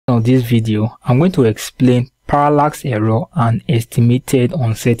of this video, I'm going to explain parallax error and estimated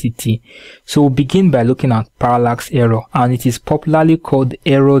uncertainty. So we'll begin by looking at parallax error, and it is popularly called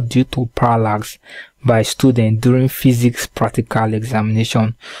error due to parallax by students during physics practical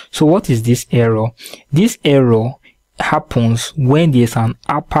examination. So what is this error? This error happens when there's an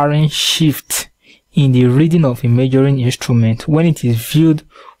apparent shift in the reading of a measuring instrument when it is viewed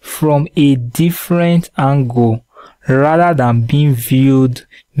from a different angle rather than being viewed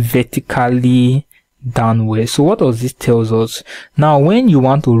vertically downwards. So what does this tell us? Now, when you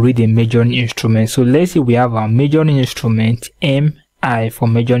want to read a measuring instrument, so let's say we have a measuring instrument MI for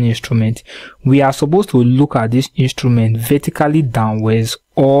measuring instrument, we are supposed to look at this instrument vertically downwards,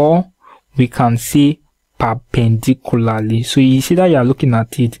 or we can say perpendicularly. So you see that you are looking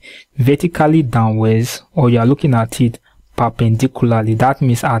at it vertically downwards, or you are looking at it perpendicularly. That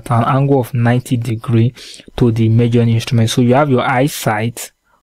means at an angle of 90 degrees to the measuring instrument. So you have your eyesight